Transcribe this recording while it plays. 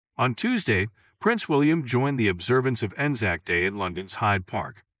On Tuesday, Prince William joined the observance of Anzac Day in London's Hyde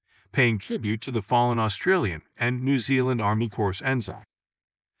Park, paying tribute to the fallen Australian and New Zealand Army Corps Anzac,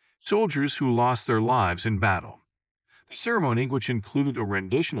 soldiers who lost their lives in battle. The ceremony, which included a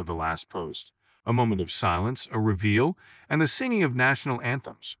rendition of the last post, a moment of silence, a reveal, and the singing of national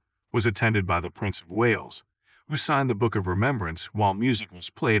anthems, was attended by the Prince of Wales, who signed the Book of Remembrance while music was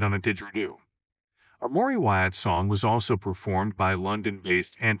played on a didgeridoo. A Maury Wyatt song was also performed by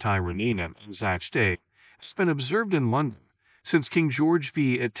London-based anti-Renena Anzac Day, has been observed in London since King George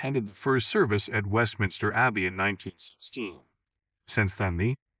V attended the first service at Westminster Abbey in 1916. Since then,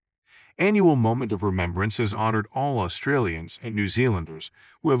 the annual Moment of Remembrance has honored all Australians and New Zealanders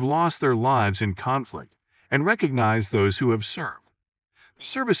who have lost their lives in conflict and recognized those who have served. The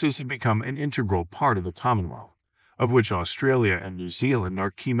services have become an integral part of the Commonwealth, of which Australia and New Zealand are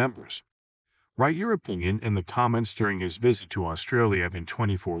key members. Write your opinion in the comments during his visit to Australia in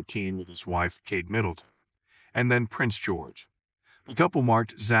 2014 with his wife, Kate Middleton, and then Prince George. The couple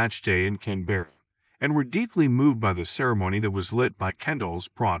marked Zach Day in Canberra and were deeply moved by the ceremony that was lit by candles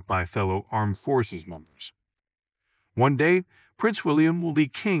brought by fellow armed forces members. One day, Prince William will be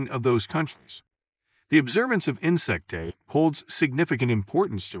king of those countries. The observance of Insect Day holds significant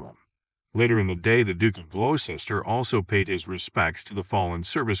importance to him. Later in the day, the Duke of Gloucester also paid his respects to the fallen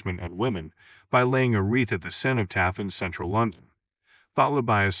servicemen and women by laying a wreath at the cenotaph in central London, followed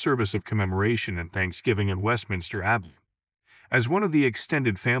by a service of commemoration and thanksgiving at Westminster Abbey. As one of the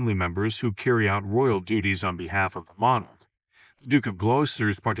extended family members who carry out royal duties on behalf of the monarch, the Duke of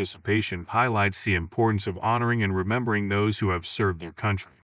Gloucester's participation highlights the importance of honoring and remembering those who have served their country.